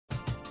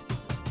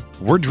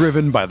We're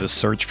driven by the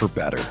search for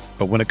better.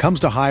 But when it comes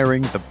to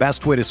hiring, the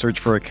best way to search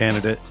for a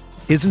candidate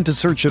isn't to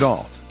search at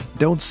all.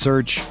 Don't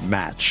search,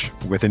 match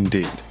with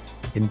Indeed.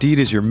 Indeed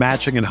is your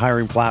matching and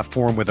hiring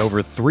platform with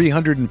over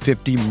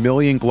 350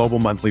 million global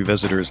monthly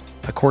visitors,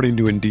 according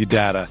to Indeed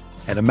data,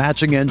 and a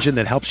matching engine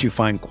that helps you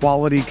find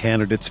quality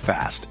candidates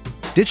fast.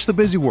 Ditch the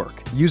busy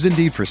work. Use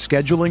Indeed for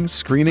scheduling,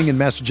 screening, and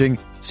messaging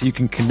so you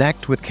can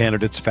connect with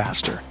candidates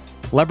faster.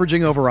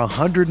 Leveraging over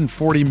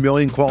 140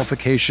 million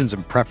qualifications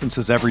and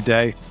preferences every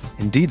day,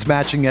 Indeed's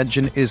matching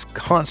engine is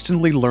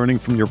constantly learning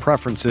from your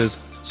preferences,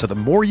 so the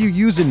more you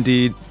use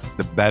Indeed,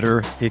 the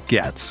better it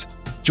gets.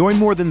 Join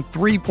more than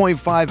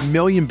 3.5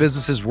 million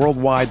businesses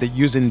worldwide that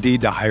use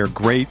Indeed to hire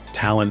great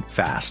talent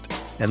fast.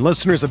 And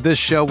listeners of this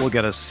show will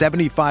get a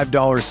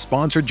 $75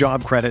 sponsored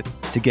job credit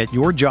to get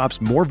your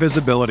jobs more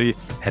visibility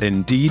at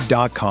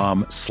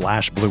Indeed.com/Blue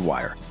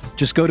Wire.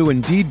 Just go to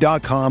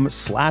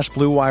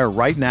Indeed.com/Blue Wire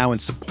right now and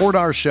support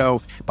our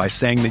show by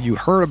saying that you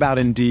heard about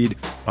Indeed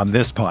on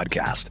this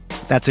podcast.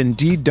 That's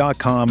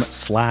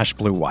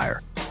Indeed.com/Blue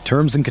Wire.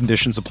 Terms and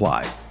conditions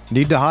apply.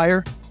 Need to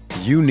hire?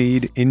 You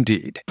need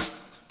Indeed.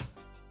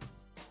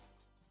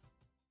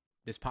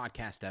 This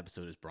podcast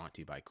episode is brought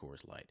to you by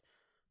Coors Light.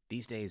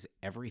 These days,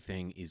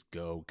 everything is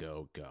go,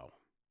 go, go.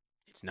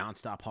 It's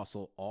nonstop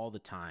hustle all the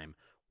time.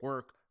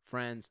 Work,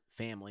 friends,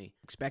 family,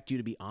 expect you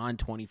to be on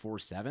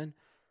 24/7.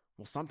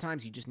 Well,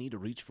 sometimes you just need to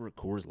reach for a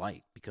Coors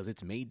Light because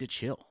it's made to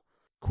chill.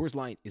 Coors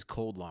Light is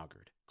cold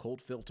lagered,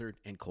 cold filtered,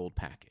 and cold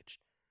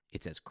packaged.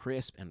 It's as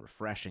crisp and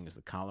refreshing as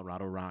the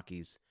Colorado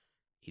Rockies.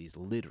 It is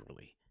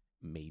literally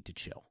made to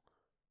chill.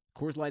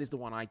 Coors Light is the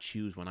one I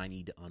choose when I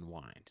need to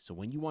unwind. So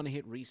when you want to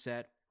hit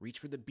reset, reach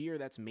for the beer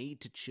that's made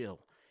to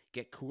chill.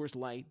 Get Coors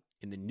Light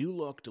in the new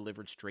look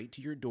delivered straight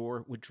to your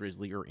door with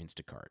Drizzly or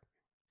Instacart.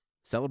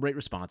 Celebrate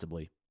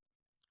responsibly.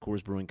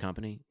 Coors Brewing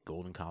Company,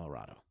 Golden,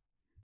 Colorado.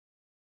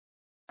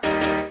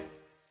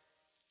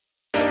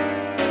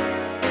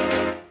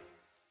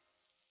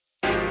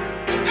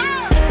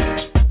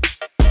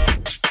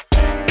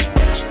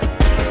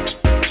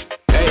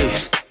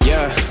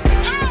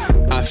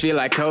 I feel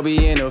like Kobe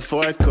in the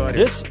fourth quarter.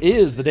 This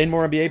is the Dane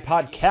Moore NBA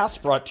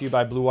podcast brought to you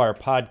by Blue Wire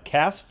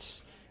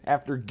Podcasts.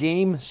 After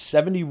game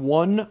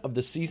 71 of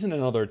the season,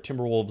 another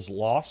Timberwolves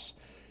loss,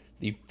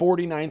 the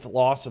 49th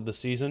loss of the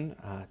season.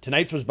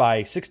 Tonight's was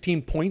by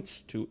 16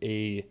 points to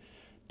a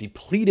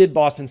depleted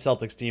Boston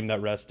Celtics team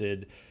that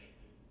rested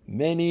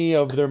many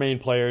of their main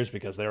players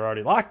because they were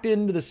already locked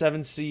into the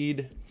 7th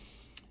seed.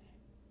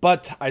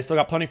 But I still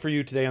got plenty for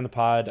you today on the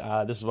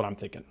pod. This is what I'm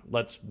thinking.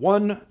 Let's,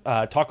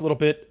 talk a little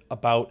bit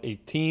about a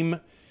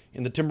team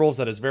in the Timberwolves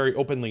that is very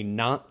openly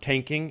not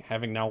tanking,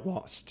 having now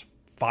lost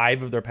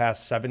 5 of their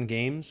past 7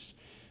 games,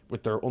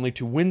 with their only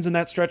 2 wins in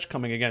that stretch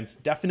coming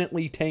against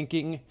definitely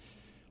tanking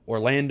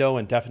Orlando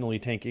and definitely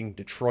tanking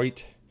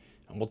Detroit.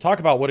 And we'll talk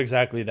about what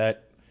exactly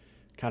that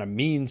kind of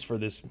means for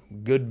this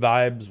good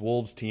vibes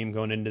Wolves team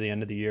going into the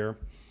end of the year.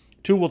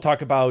 2, we'll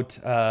talk about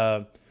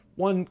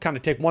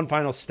take one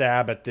final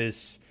stab at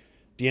this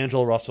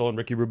D'Angelo Russell and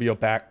Ricky Rubio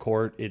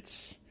backcourt.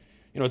 It's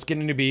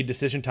getting to be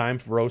decision time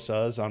for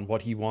Rosas on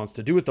what he wants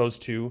to do with those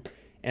two.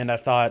 And I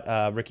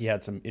thought Ricky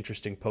had some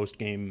interesting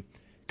post-game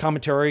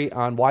commentary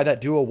on why that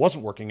duo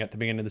wasn't working at the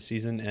beginning of the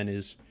season and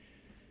is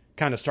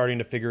kind of starting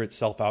to figure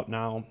itself out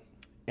now.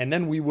 And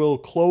then we will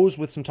close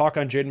with some talk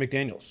on Jaden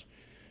McDaniels.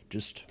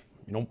 Just,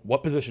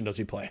 what position does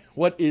he play?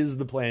 What is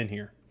the plan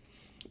here?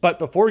 But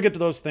before we get to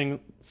those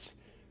things,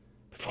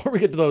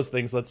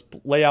 let's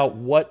lay out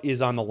what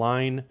is on the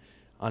line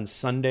on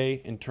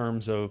Sunday in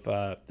terms of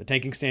the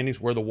tanking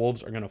standings, where the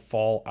Wolves are going to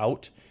fall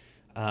out.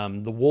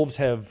 The Wolves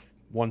have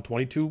won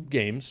 22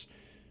 games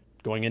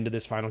going into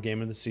this final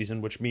game of the season,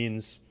 which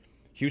means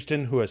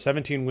Houston, who has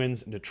 17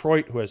 wins, and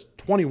Detroit, who has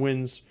 20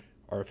 wins,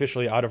 are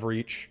officially out of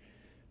reach.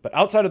 But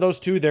outside of those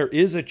two, there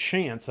is a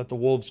chance that the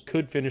Wolves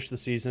could finish the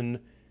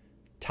season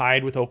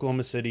tied with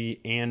Oklahoma City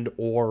and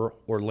or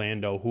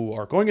Orlando, who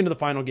are going into the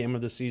final game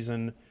of the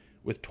season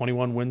with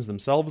 21 wins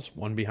themselves,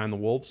 one behind the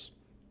Wolves.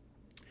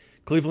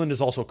 Cleveland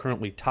is also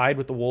currently tied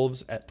with the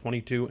Wolves at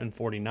 22 and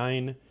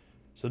 49.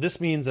 So this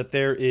means that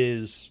there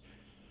is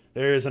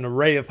an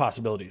array of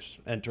possibilities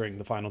entering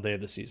the final day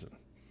of the season.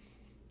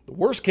 The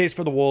worst case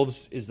for the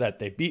Wolves is that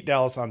they beat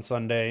Dallas on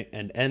Sunday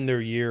and end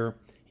their year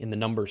in the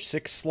number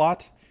 6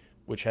 slot,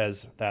 which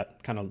has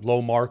that kind of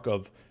low mark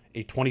of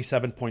a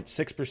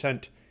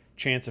 27.6%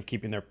 chance of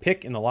keeping their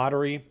pick in the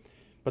lottery.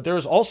 But there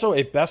is also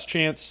a best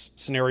chance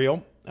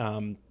scenario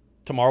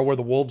tomorrow where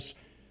the Wolves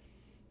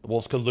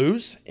could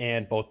lose,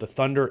 and both the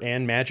Thunder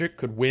and Magic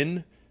could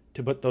win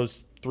to put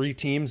those 3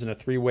 teams in a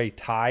 3-way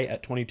tie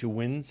at 22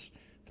 wins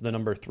for the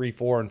number 3,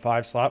 4, and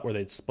 5 slot, where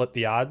they'd split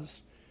the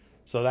odds.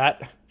 So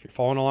that, if you're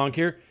following along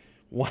here,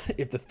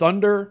 if the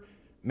Thunder,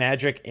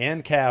 Magic,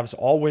 and Cavs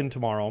all win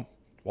tomorrow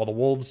while the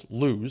Wolves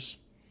lose,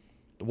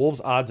 the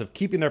Wolves' odds of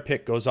keeping their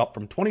pick goes up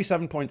from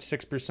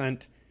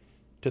 27.6%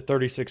 to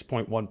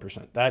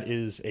 36.1%. That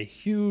is a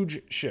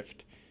huge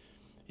shift.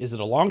 Is it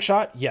a long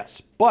shot?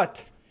 Yes,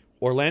 but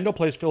Orlando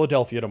plays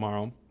Philadelphia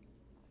tomorrow,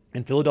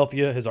 and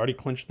Philadelphia has already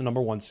clinched the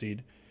number 1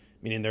 seed.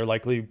 meaning they're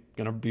likely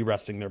going to be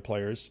resting their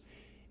players.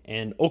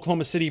 And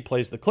Oklahoma City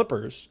plays the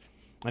Clippers.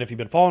 And if you've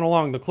been following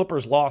along, the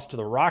Clippers lost to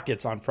the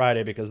Rockets on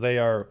Friday because they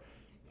are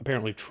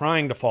apparently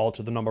trying to fall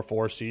to the number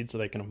 4 seed so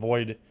they can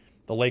avoid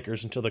the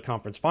Lakers until the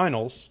conference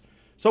finals.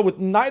 So with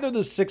neither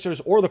the Sixers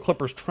or the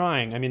Clippers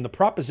trying, I mean, the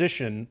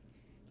proposition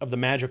of the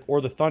Magic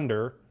or the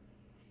Thunder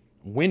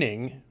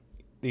winning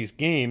these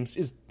games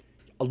is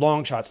a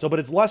long shot still, but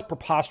it's less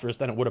preposterous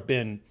than it would have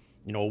been,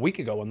 a week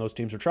ago when those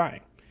teams were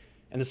trying.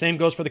 And the same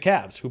goes for the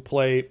Cavs, who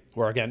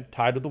are again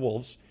tied with the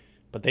Wolves,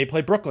 but they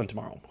play Brooklyn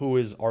tomorrow, who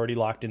is already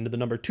locked into the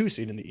number 2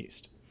 seed in the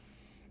East.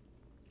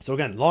 So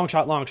again, long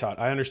shot,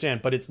 I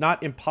understand, but it's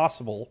not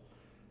impossible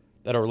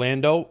that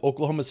Orlando,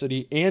 Oklahoma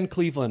City, and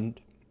Cleveland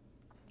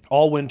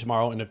all win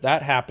tomorrow. And if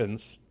that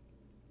happens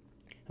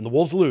and the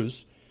Wolves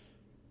lose,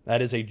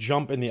 that is a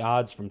jump in the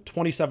odds from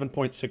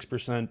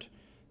 27.6%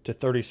 to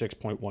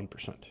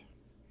 36.1%.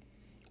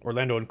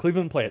 Orlando and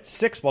Cleveland play at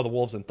 6, while the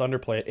Wolves and Thunder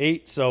play at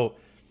 8. So,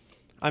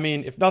 I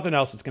mean, if nothing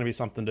else, it's going to be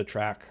something to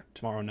track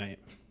tomorrow night.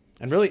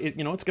 And really,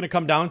 it's going to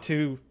come down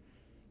to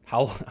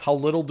how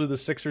little do the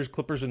Sixers,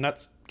 Clippers, and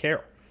Nets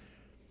care.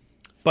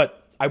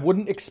 But I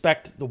wouldn't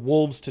expect the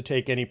Wolves to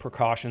take any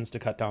precautions to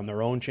cut down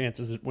their own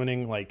chances at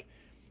winning. Like,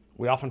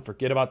 we often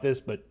forget about this,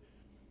 but,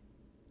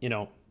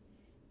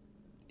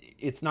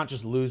 it's not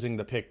just losing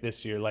the pick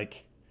this year.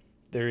 Like,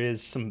 there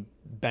is some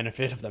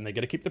benefit of them. They get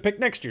to keep the pick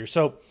next year.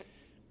 So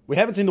we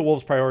haven't seen the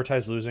Wolves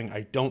prioritize losing.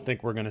 I don't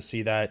think we're going to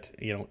see that,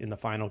 in the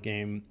final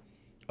game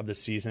of the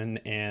season.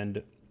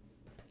 And,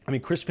 I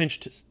mean, Chris Finch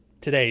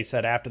today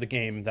said after the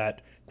game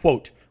that,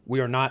 quote, "We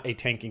are not a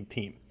tanking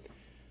team."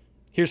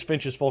 Here's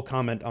Finch's full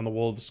comment on the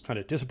Wolves' kind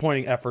of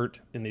disappointing effort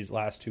in these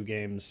last 2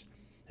 games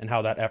and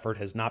how that effort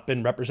has not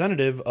been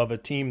representative of a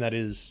team that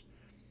is,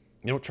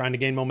 trying to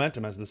gain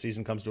momentum as the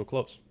season comes to a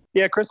close.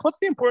 Yeah, Chris, what's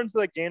the importance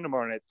of that game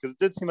tomorrow night? Because it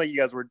did seem like you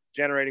guys were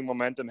generating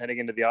momentum heading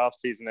into the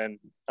offseason, and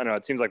I don't know,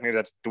 it seems like maybe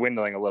that's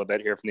dwindling a little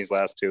bit here from these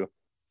last 2.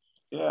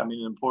 Yeah, I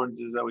mean, the importance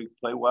is that we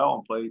play well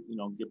and play,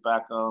 get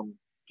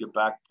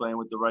back playing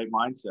with the right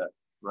mindset,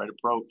 right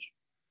approach.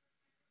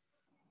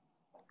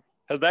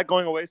 Has that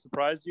going away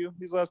surprised you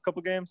these last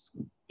couple games?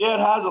 Yeah, it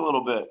has a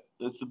little bit.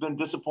 It's been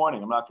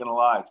disappointing. I'm not going to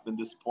lie. It's been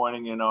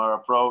disappointing in our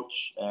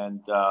approach,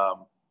 and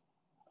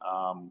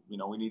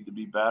we need to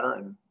be better.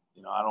 And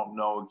I don't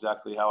know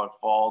exactly how it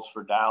falls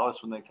for Dallas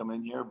when they come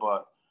in here,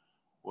 but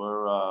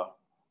we're, I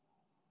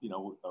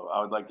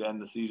would like to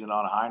end the season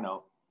on a high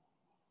note.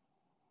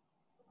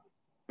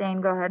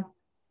 Dane, go ahead.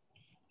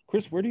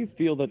 Chris, where do you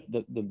feel that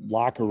the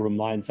locker room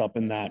lines up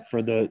in that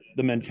for the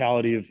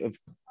mentality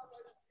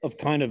of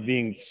kind of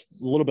being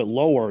a little bit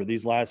lower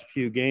these last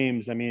few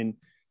games? I mean,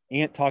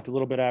 Ant talked a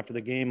little bit after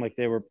the game like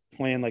they were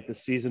playing like the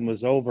season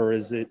was over.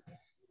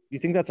 You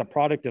think that's a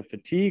product of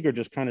fatigue or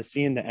just kind of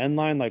seeing the end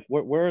line? Like,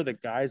 where are the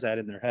guys at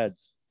in their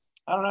heads?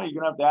 I don't know.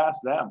 You're going to have to ask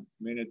them.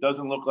 I mean, it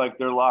doesn't look like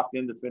they're locked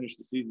in to finish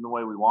the season the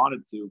way we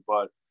wanted to,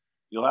 but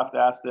you'll have to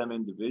ask them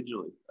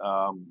individually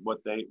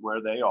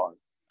where they are.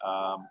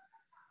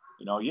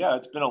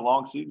 It's been a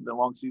long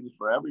season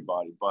for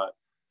everybody, but at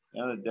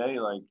the end of the day,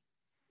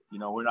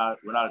 we're not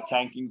a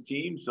tanking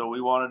team, so we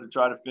wanted to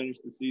try to finish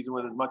the season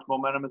with as much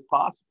momentum as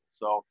possible.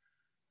 So,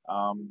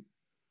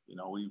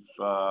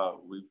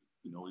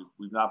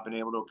 we've not been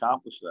able to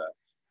accomplish that.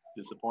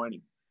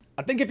 Disappointing.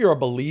 I think if you're a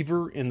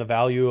believer in the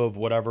value of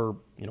whatever,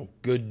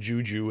 good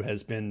juju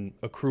has been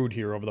accrued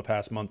here over the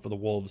past month for the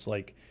Wolves,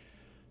 like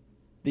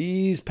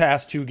these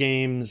past 2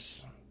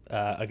 games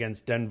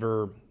against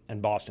Denver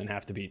and Boston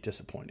have to be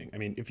disappointing. I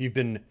mean, if you've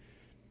been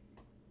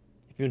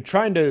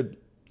trying to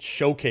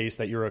showcase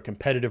that you're a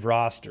competitive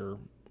roster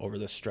over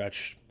this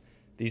stretch,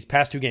 these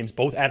past 2 games,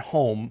 both at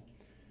home,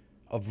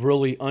 of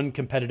really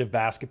uncompetitive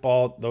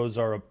basketball, those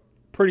are a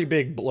pretty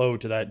big blow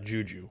to that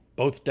juju.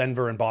 Both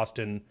Denver and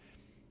Boston,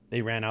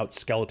 they ran out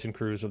skeleton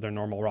crews of their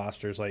normal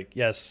rosters. Like,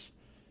 yes,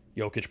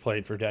 Jokic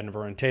played for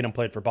Denver and Tatum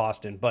played for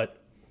Boston, but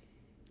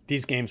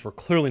these games were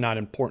clearly not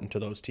important to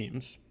those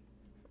teams.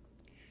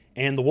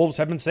 And the Wolves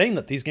have been saying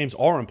that these games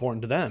are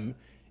important to them,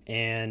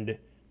 and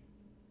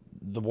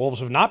the Wolves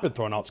have not been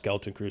throwing out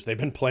skeleton crews. They've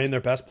been playing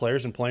their best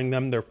players and playing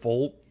them their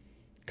full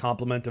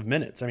complement of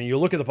minutes. I mean, you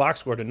look at the box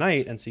score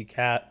tonight and see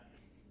Cat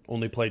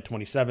only played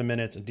 27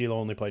 minutes and D'Lo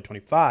only played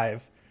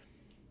 25.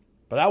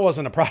 But that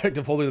wasn't a product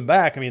of holding them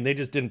back. I mean, they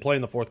just didn't play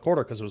in the fourth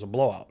quarter because it was a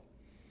blowout.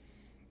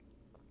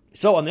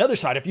 So on the other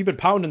side, if you've been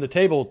pounding the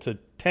table to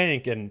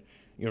tank and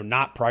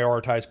not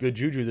prioritize good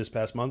juju this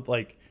past month,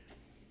 like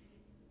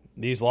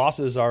these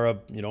losses are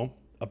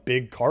a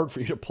big card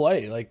for you to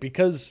play. Like,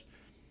 because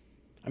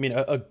I mean,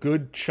 a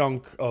good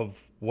chunk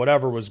of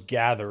whatever was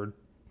gathered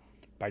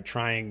by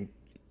trying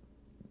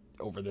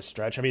over this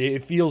stretch, I mean,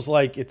 it feels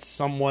like it's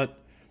somewhat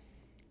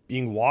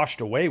being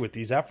washed away with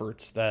these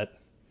efforts that,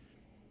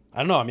 I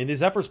don't know. I mean,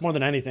 these efforts more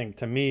than anything,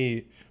 to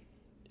me,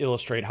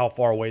 illustrate how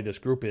far away this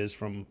group is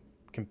from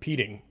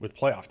competing with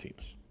playoff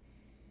teams.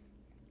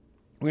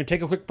 We're going to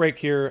take a quick break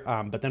here,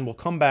 but then we'll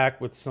come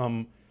back with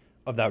some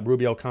of that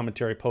Rubio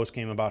commentary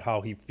post-game about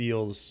how he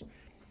feels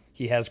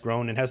he has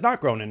grown and has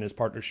not grown in his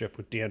partnership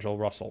with D'Angelo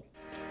Russell.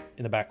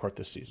 in the backcourt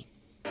this season.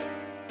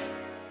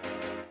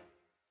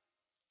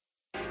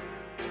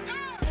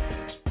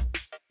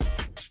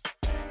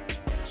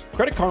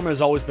 Credit Karma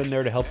has always been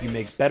there to help you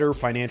make better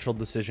financial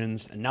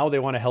decisions, and now they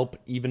want to help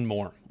even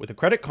more. With a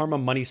Credit Karma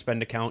Money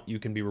Spend account, you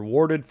can be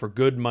rewarded for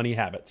good money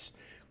habits.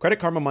 Credit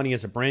Karma Money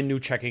is a brand new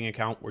checking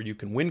account where you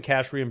can win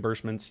cash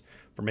reimbursements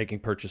for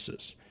making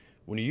purchases.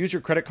 When you use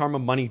your Credit Karma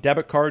Money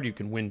debit card, you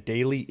can win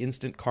daily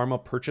instant Karma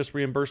purchase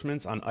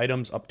reimbursements on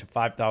items up to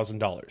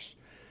 $5,000.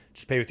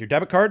 Just pay with your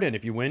debit card, and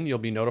if you win, you'll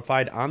be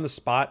notified on the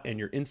spot, and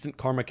your instant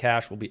Karma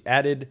cash will be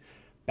added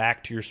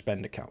back to your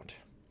spend account.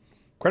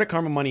 Credit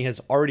Karma Money has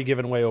already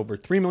given away over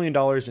 $3 million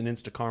in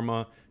Instant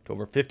Karma to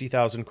over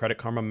 50,000 Credit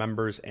Karma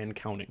members and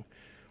counting.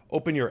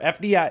 Open your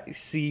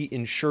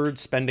FDIC-insured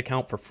spend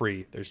account for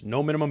free. There's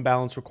no minimum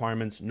balance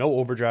requirements, no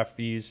overdraft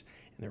fees,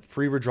 and they're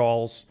free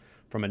withdrawals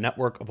from a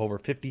network of over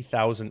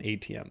 50,000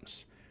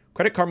 ATMs.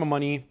 Credit Karma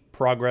Money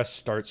progress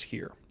starts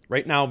here.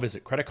 Right now,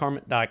 visit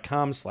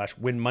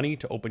creditkarma.com/winmoney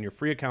to open your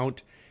free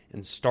account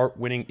and start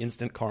winning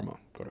instant karma.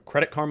 Go to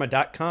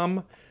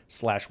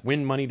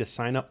creditkarma.com/winmoney to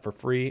sign up for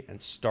free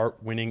and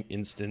start winning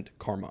instant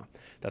karma.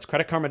 That's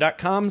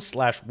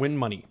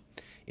creditkarma.com/winmoney.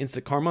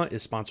 Instant Karma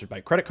is sponsored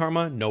by Credit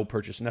Karma. No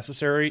purchase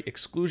necessary.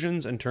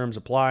 Exclusions and terms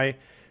apply.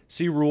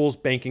 See rules.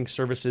 Banking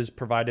services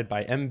provided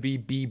by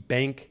MVB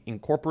Bank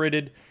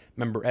Incorporated.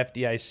 Member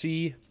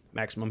FDIC.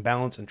 Maximum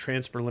balance and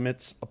transfer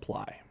limits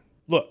apply.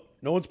 Look,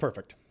 no one's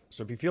perfect.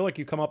 So if you feel like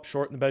you come up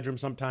short in the bedroom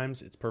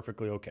sometimes, it's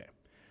perfectly okay.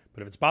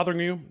 But if it's bothering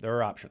you, there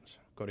are options.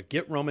 Go to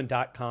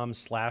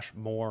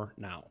GetRoman.com/more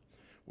now.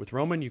 With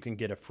Roman, you can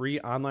get a free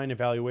online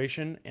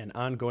evaluation and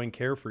ongoing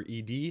care for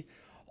ED,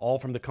 all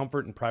from the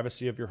comfort and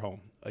privacy of your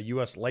home. A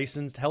U.S.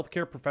 licensed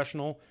healthcare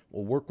professional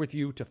will work with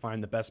you to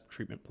find the best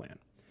treatment plan.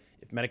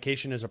 If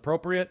medication is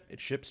appropriate,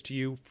 it ships to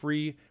you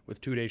free with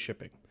 2-day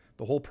shipping.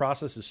 The whole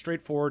process is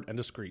straightforward and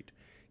discreet.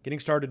 Getting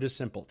started is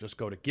simple. Just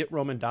go to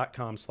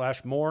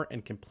GetRoman.com/more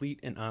and complete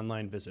an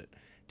online visit.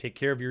 Take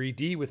care of your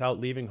ED without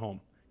leaving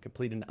home.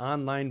 Complete an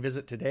online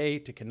visit today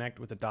to connect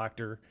with a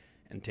doctor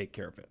and take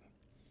care of it.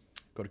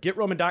 Go to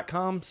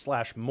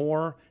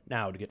GetRoman.com/more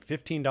now to get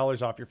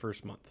 $15 off your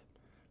first month.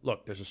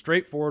 Look, there's a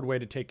straightforward way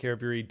to take care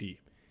of your ED.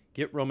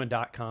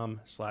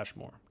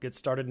 GetRoman.com/more. Get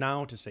started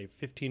now to save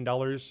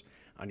 $15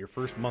 on your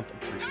first month of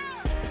treatment.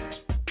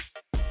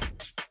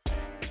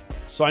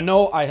 So I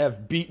know I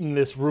have beaten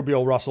this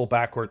Rubio-Russell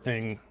backcourt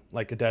thing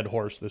like a dead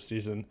horse this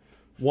season.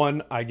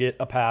 One, I get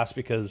a pass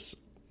because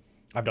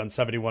I've done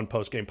 71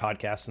 post-game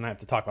podcasts and I have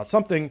to talk about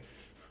something.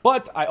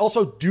 But I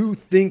also do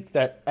think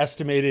that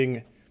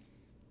estimating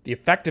the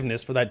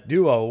effectiveness for that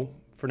duo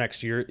for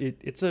next year,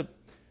 it's a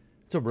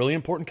really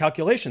important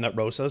calculation that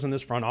Rosas and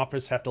this front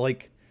office have to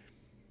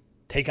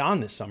take on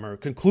this summer.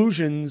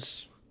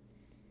 Conclusions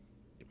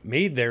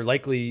made there,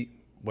 likely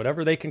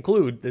whatever they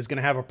conclude is going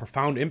to have a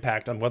profound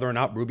impact on whether or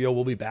not Rubio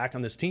will be back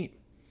on this team.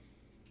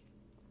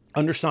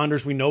 Under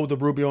Saunders, we know the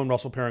Rubio and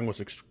Russell pairing was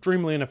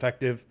extremely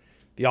ineffective.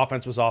 The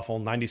offense was awful,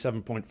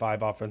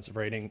 97.5 offensive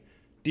rating.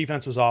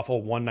 Defense was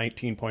awful,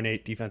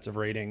 119.8 defensive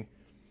rating.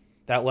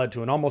 That led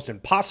to an almost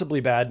impossibly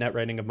bad net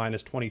rating of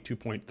minus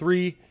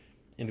 22.3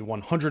 in the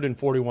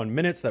 141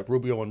 minutes that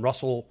Rubio and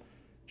Russell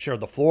shared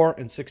the floor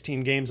in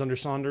 16 games under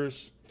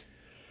Saunders.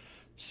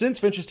 Since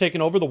Finch has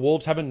taken over, the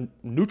Wolves have a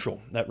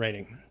neutral net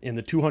rating in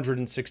the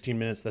 216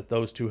 minutes that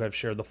those two have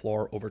shared the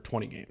floor over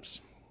 20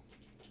 games.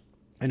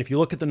 And if you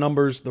look at the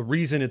numbers, the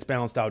reason it's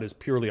balanced out is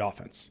purely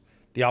offense.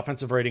 The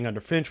offensive rating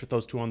under Finch with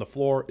those two on the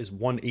floor is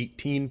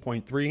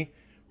 118.3.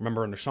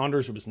 Remember, under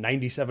Saunders, it was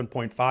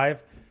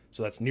 97.5.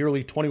 So that's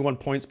nearly 21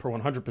 points per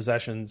 100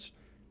 possessions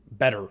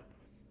better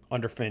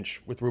under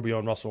Finch with Rubio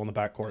and Russell in the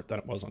backcourt than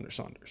it was under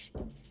Saunders.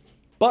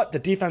 But the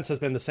defense has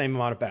been the same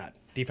amount of bad.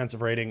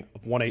 Defensive rating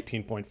of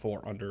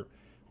 118.4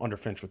 under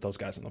Finch with those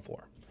guys on the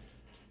floor.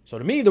 So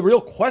to me, the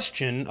real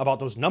question about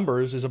those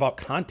numbers is about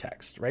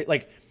context, right?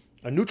 Like,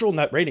 a neutral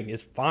net rating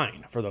is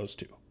fine for those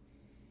two.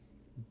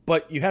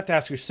 But you have to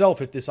ask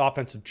yourself if this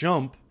offensive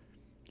jump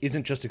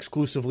isn't just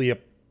exclusively a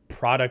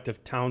product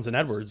of Towns and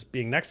Edwards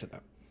being next to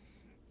them.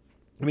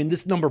 I mean,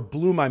 this number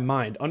blew my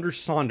mind. Under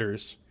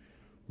Saunders,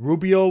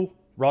 Rubio,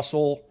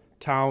 Russell,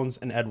 Towns,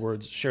 and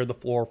Edwards shared the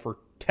floor for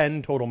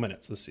 10 total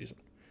minutes this season.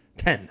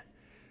 10.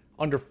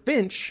 Under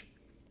Finch,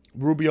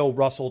 Rubio,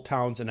 Russell,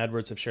 Towns, and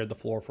Edwards have shared the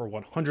floor for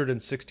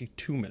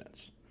 162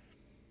 minutes.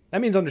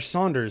 That means under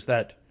Saunders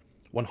that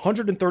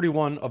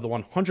 131 of the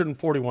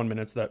 141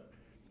 minutes that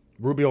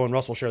Rubio and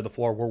Russell shared the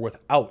floor were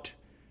without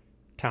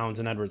Towns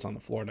and Edwards on the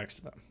floor next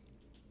to them.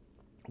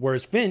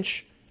 Whereas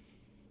Finch,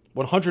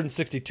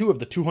 162 of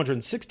the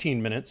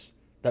 216 minutes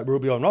that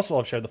Rubio and Russell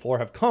have shared the floor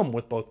have come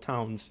with both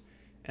Towns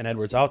and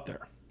Edwards out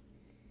there.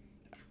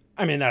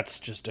 I mean, that's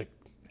just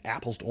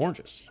apples to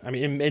oranges. I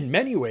mean, in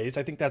many ways,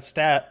 I think that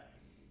stat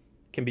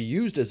can be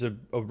used as a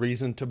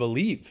reason to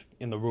believe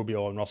in the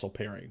Rubio and Russell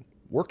pairing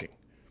working.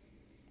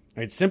 I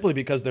mean, it's simply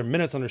because their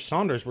minutes under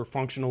Saunders were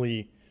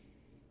functionally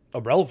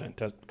irrelevant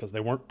because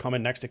they weren't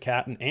coming next to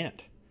Cat and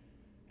Ant.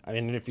 I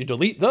mean, if you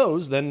delete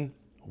those, then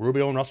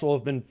Rubio and Russell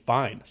have been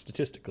fine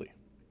statistically.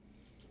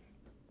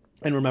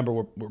 And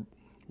remember,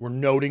 we're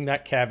noting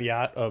that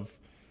caveat of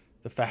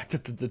the fact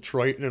that the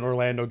Detroit and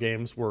Orlando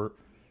games were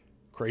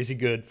crazy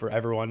good for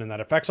everyone, and that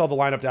affects all the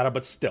lineup data,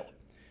 but still,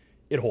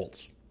 it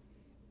holds.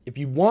 If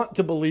you want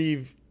to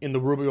believe in the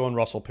Rubio and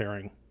Russell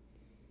pairing,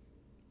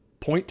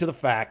 point to the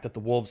fact that the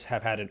Wolves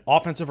have had an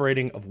offensive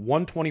rating of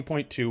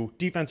 120.2,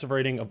 defensive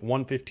rating of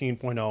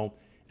 115.0,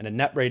 and a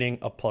net rating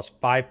of plus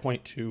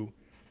 5.2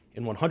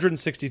 in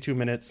 162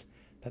 minutes,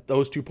 that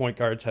those 2 point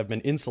guards have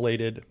been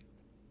insulated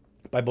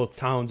by both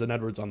Towns and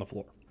Edwards on the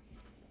floor.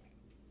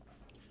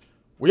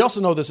 We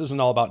also know this isn't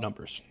all about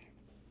numbers.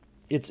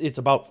 It's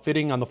about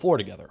fitting on the floor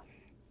together.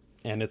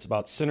 And it's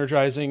about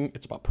synergizing,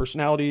 it's about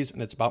personalities,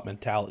 and it's about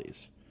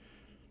mentalities.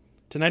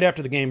 Tonight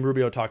after the game,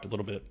 Rubio talked a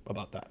little bit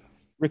about that.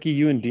 Ricky,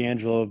 you and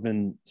D'Angelo have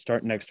been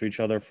starting next to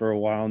each other for a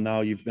while now.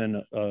 You've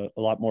been a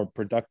lot more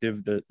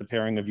productive, the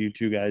pairing of you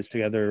two guys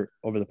together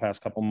over the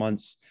past couple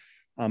months.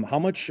 How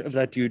much of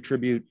that do you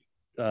attribute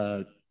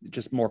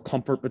just more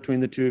comfort between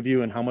the two of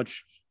you, and how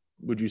much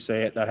would you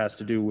say that has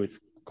to do with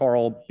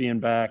Carl being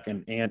back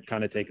and Ant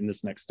kind of taking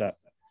this next step?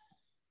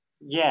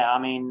 Yeah, I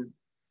mean,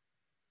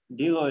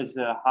 D'Lo is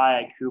a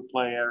high IQ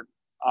player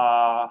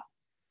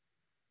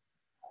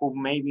who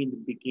maybe in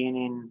the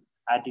beginning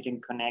I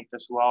didn't connect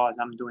as well as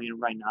I'm doing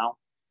right now.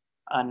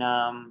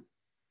 And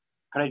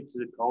credit to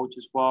the coach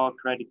as well,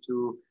 credit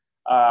to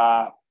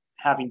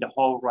having the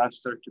whole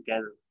roster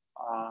together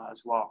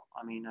as well.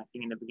 I mean, I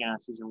think in the beginning of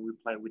the season we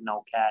played with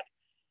no Cat,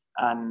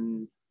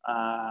 and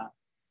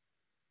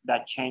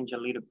that changed a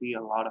little bit,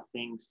 a lot of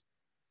things.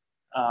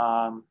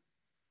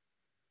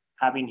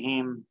 Having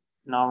him,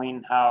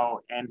 knowing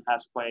how N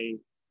has played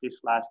these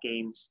last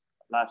games,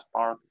 last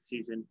part of the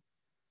season,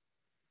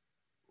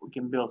 we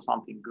can build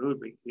something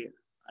good right here.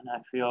 And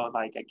I feel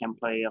like I can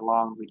play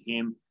along with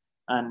him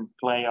and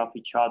play off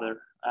each other,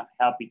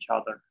 help each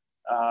other.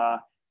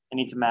 And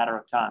it's a matter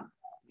of time.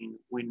 I mean,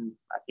 when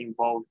I think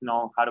both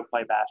know how to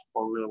play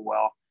basketball really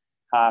well,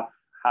 have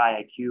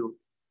high IQ,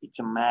 it's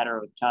a matter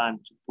of time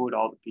to put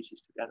all the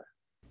pieces together.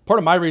 Part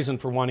of my reason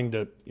for wanting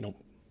to,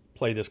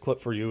 play this clip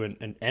for you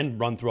and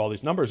run through all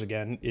these numbers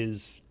again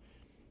is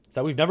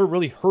that we've never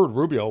really heard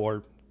Rubio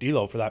or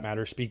D'Lo, for that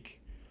matter, speak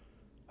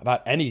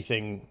about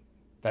anything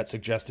that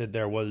suggested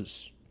there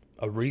was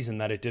a reason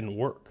that it didn't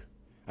work.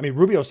 I mean,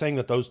 Rubio saying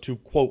that those two,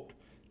 quote,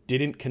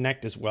 didn't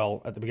connect as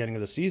well at the beginning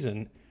of the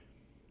season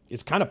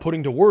is kind of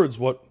putting to words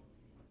what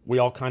we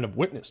all kind of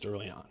witnessed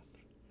early on.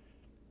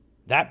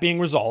 That being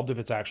resolved, if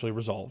it's actually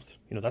resolved,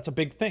 that's a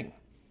big thing.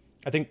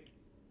 I think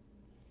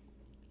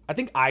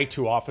I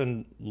too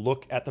often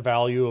look at the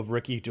value of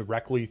Ricky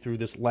directly through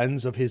this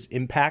lens of his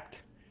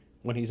impact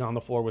when he's on the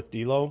floor with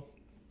D'Lo,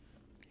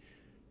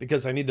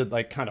 because I need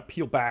to kind of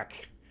peel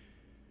back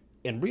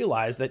and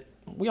realize that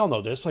we all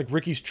know this,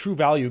 Ricky's true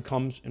value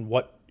comes in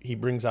what he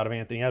brings out of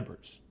Anthony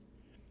Edwards.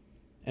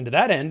 And to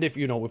that end, if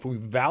we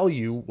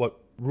value what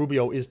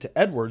Rubio is to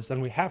Edwards,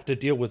 then we have to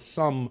deal with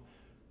some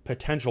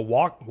potential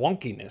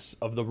wonkiness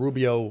of the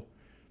Rubio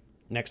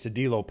next to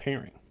D'Lo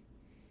pairing.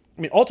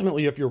 I mean,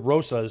 ultimately, if you're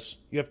Rosas,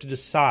 you have to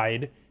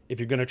decide if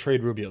you're going to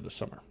trade Rubio this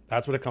summer.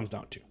 That's what it comes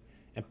down to.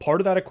 And part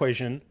of that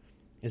equation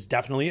is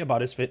definitely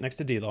about his fit next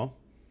to D'Lo,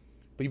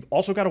 but you've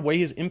also got to weigh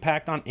his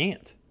impact on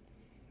Ant.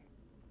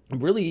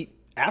 And really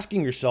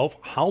asking yourself,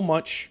 how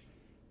much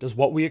does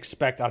what we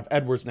expect out of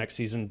Edwards next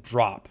season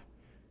drop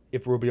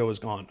if Rubio is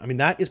gone? I mean,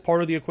 that is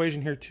part of the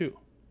equation here too.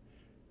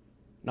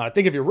 Now, I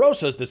think if you're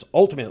Rosas, this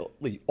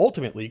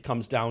ultimately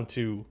comes down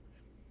to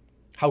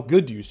how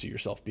good do you see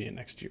yourself being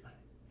next year?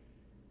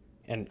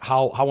 And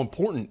how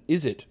important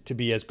is it to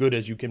be as good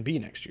as you can be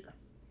next year?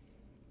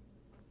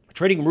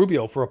 Trading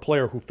Rubio for a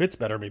player who fits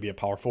better, maybe a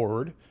power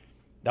forward,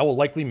 that will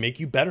likely make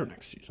you better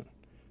next season.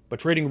 But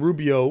trading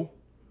Rubio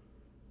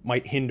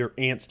might hinder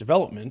Ant's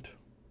development,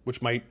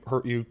 which might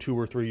hurt you 2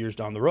 or 3 years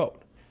down the road.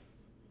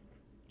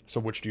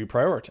 So which do you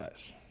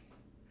prioritize?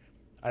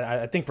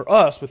 I think for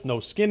us, with no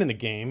skin in the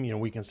game,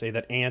 we can say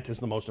that Ant is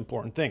the most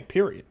important thing,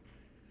 period.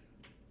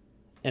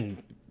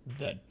 And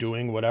that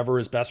doing whatever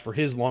is best for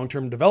his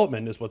long-term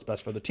development is what's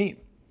best for the team.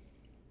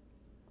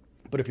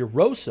 But if you're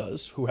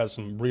Rosas, who has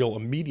some real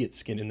immediate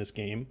skin in this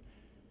game,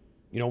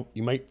 you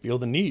might feel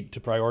the need to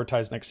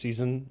prioritize next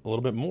season a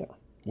little bit more,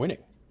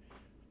 winning.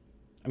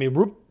 I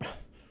mean,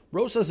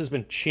 Rosas has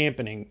been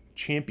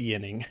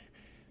championing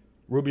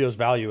Rubio's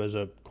value as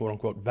a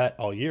quote-unquote vet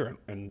all year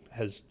and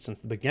has, since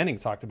the beginning,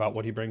 talked about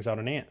what he brings out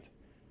in Ant.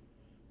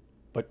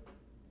 But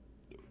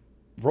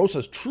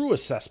Rosas' true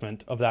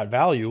assessment of that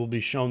value will be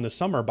shown this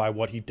summer by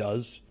what he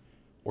does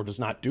or does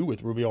not do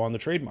with Rubio on the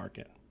trade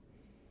market.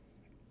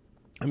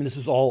 I mean, this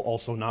is all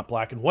also not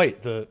black and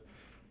white. The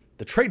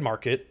trade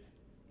market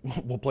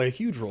will play a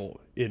huge role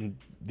in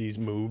these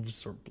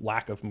moves or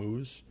lack of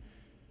moves.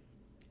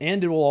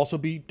 And it will also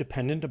be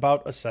dependent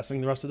about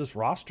assessing the rest of this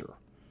roster.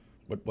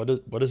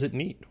 What does it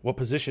need? What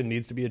position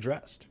needs to be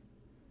addressed?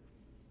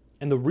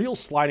 And the real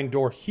sliding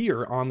door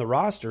here on the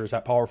roster is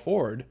at power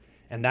forward,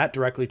 and that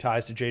directly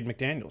ties to Jaden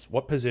McDaniels.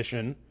 What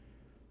position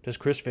does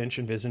Chris Finch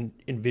envision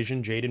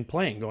Jaden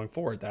playing going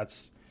forward? That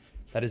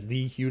is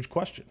the huge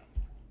question.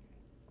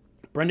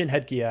 Brendan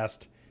Hedke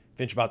asked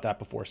Finch about that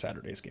before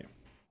Saturday's game.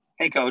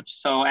 Hey, Coach.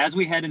 So as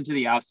we head into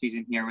the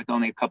offseason here with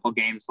only a couple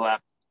games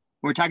left,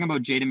 we're talking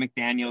about Jaden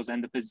McDaniels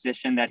and the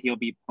position that he'll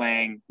be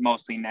playing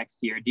mostly next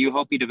year. Do you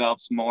hope he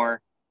develops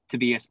more to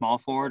be a small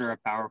forward or a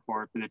power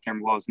forward for the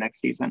Timberwolves next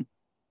season?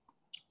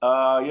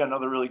 Yeah,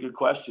 another really good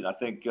question. I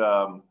think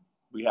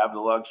we have the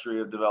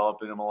luxury of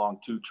developing them along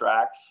two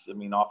tracks. I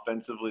mean,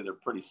 offensively, they're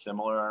pretty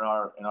similar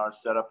in our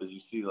setup. As you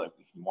see, like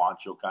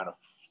Juancho kind of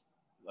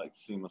like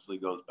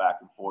seamlessly goes back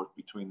and forth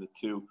between the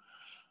two.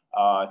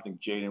 I think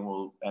Jaden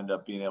will end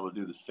up being able to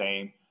do the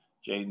same.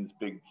 Jaden's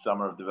big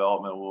summer of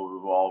development will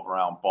revolve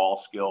around ball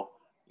skill,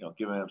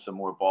 giving him some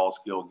more ball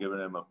skill, giving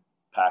him a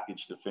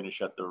package to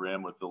finish at the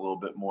rim with a little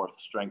bit more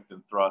strength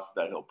and thrust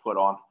that he'll put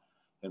on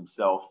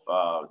himself,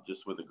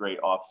 just with a great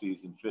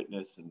off-season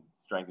fitness and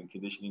strength and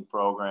conditioning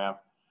program.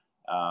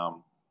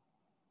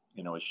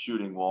 His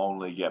shooting will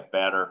only get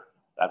better.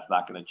 That's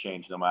not going to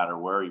change no matter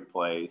where he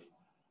plays.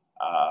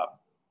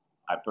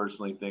 I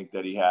personally think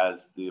that he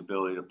has the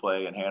ability to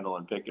play and handle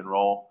and pick and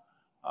roll.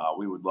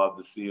 We would love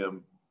to see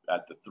him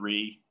at the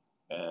 3,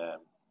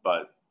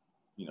 but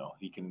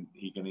he can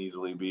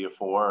easily be a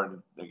 4.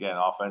 And again,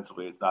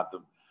 offensively,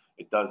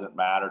 it doesn't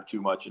matter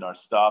too much in our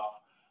stuff.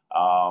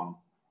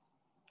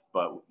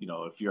 But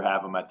if you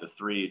have him at the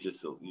 3,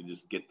 you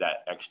just get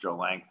that extra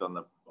length on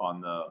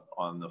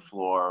the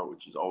floor,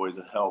 which is always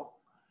a help.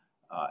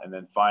 And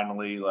then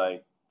finally,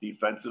 like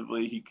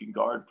defensively, he can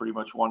guard pretty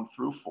much 1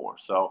 through 4.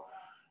 So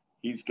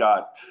he's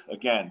got,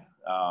 again,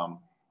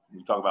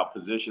 we talk about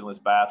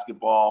positionless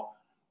basketball.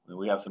 I mean,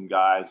 we have some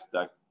guys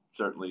that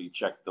certainly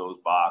check those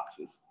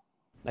boxes.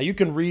 Now, you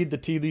can read the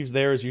tea leaves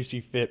there as you see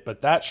fit,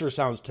 but that sure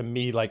sounds to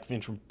me like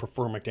Finch would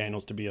prefer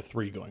McDaniels to be a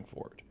 3 going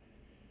forward,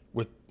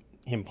 with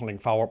him playing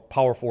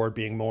power forward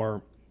being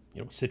more,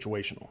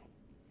 situational.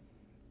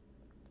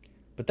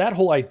 But that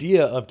whole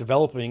idea of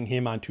developing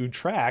him on 2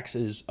 tracks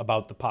is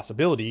about the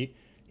possibility,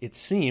 it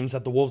seems,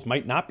 that the Wolves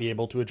might not be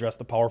able to address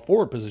the power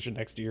forward position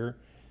next year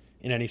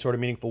in any sort of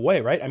meaningful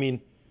way, right? I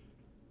mean,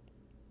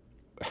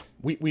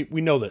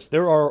 we know this.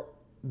 There are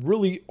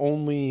really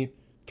only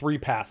 3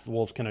 paths the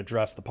Wolves can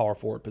address the power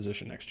forward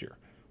position next year.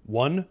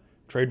 1,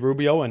 trade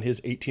Rubio and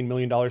his $18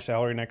 million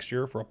salary next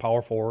year for a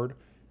power forward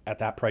at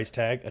that price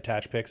tag,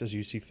 attach picks as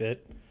you see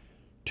fit.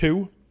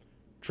 2,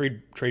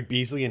 trade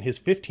Beasley and his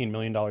 $15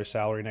 million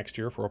salary next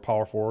year for a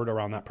power forward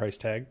around that price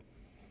tag.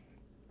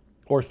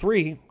 Or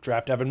 3,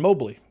 draft Evan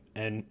Mobley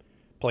and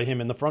play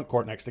him in the front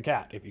court next to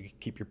Cat if you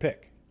keep your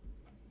pick.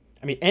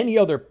 I mean, any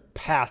other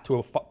path to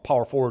a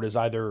power forward is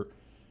either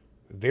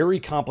very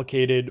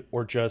complicated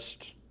or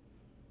just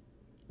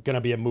going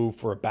to be a move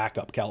for a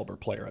backup caliber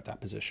player at that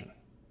position.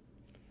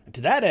 And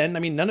to that end, I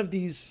mean, none of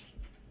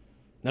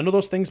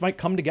those things might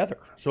come together.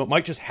 So it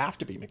might just have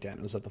to be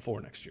McDaniels at the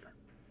 4 next year.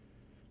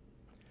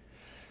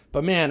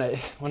 But man,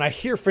 when I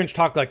hear Finch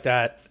talk like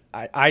that,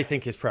 I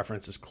think his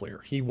preference is clear.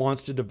 He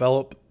wants to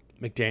develop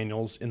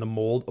McDaniels in the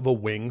mold of a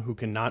wing who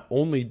can not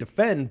only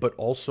defend, but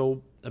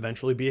also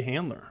eventually be a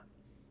handler.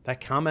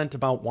 That comment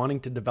about wanting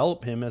to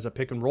develop him as a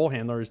pick and roll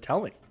handler is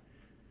telling.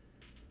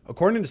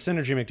 According to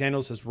Synergy,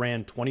 McDaniels has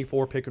ran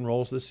 24 pick and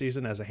rolls this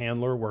season as a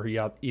handler where he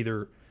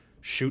either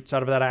shoots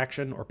out of that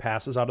action or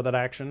passes out of that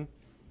action.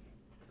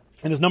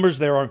 And his numbers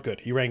there aren't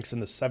good. He ranks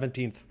in the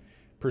 17th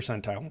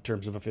percentile in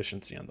terms of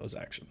efficiency on those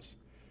actions.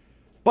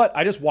 But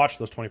I just watched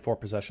those 24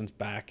 possessions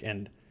back,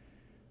 and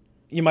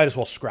you might as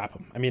well scrap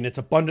them. I mean, it's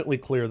abundantly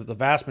clear that the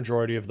vast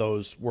majority of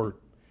those were,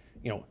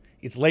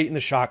 it's late in the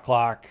shot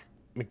clock.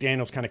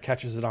 McDaniels kind of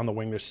catches it on the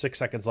wing. There's 6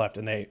 seconds left,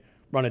 and they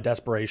run a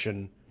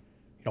desperation,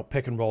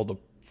 pick and roll to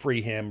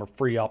free him or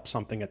free up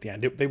something at the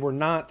end. They were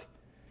not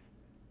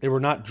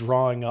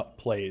drawing up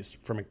plays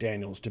for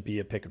McDaniels to be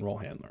a pick and roll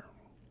handler.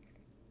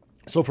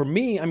 So for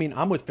me, I mean,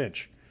 I'm with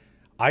Finch.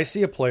 I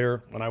see a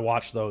player when I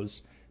watch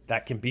those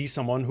that can be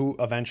someone who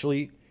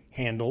eventually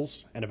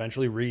handles and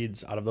eventually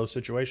reads out of those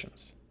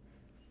situations.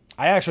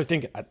 I actually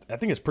think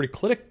it's pretty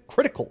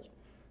critical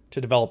to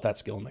develop that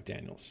skill in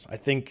McDaniels. I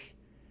think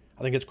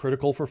it's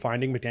critical for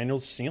finding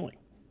McDaniels' ceiling,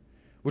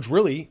 which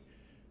really,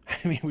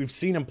 I mean, we've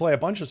seen him play a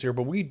bunch this year,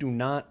 but we do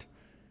not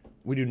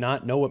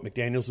know what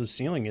McDaniels'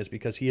 ceiling is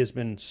because he has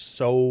been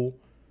so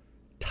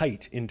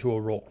tight into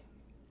a role.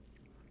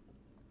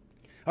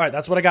 All right,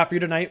 that's what I got for you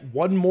tonight.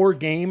 One more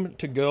game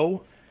to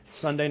go,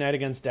 Sunday night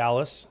against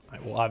Dallas. I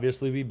will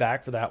obviously be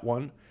back for that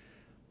one,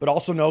 but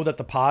also know that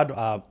the pod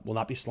will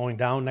not be slowing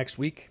down next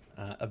week.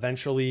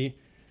 Eventually,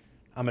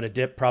 I'm going to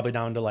dip probably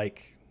down to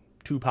like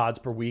 2 pods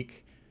per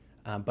week.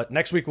 But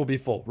next week will be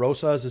full.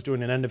 Rosas is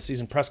doing an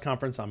end-of-season press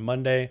conference on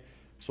Monday,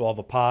 so I'll have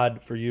a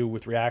pod for you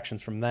with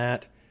reactions from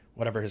that,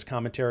 whatever his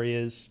commentary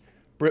is.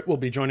 Britt will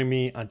be joining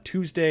me on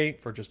Tuesday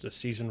for just a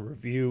season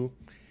review,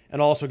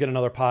 and I'll also get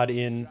another pod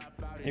in,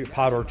 maybe a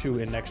pod or 2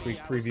 in next week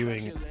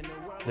previewing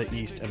the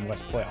East and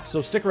West playoffs.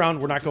 So stick around.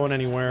 We're not going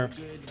anywhere.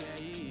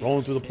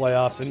 Rolling through the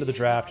playoffs, into the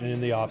draft, and in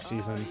the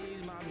offseason.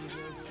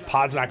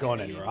 Pod's not going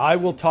anywhere. I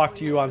will talk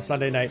to you on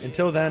Sunday night.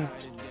 Until then,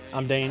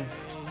 I'm Dane.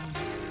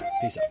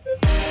 Peace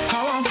out.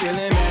 How I'm feeling,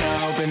 man,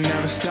 I hope it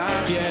never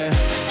stop, yeah.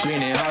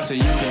 Green and so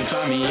you can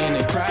find me in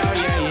the crowd,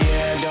 yeah,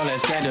 yeah. Don't let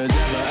standards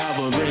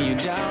ever bring you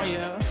down,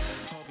 yeah.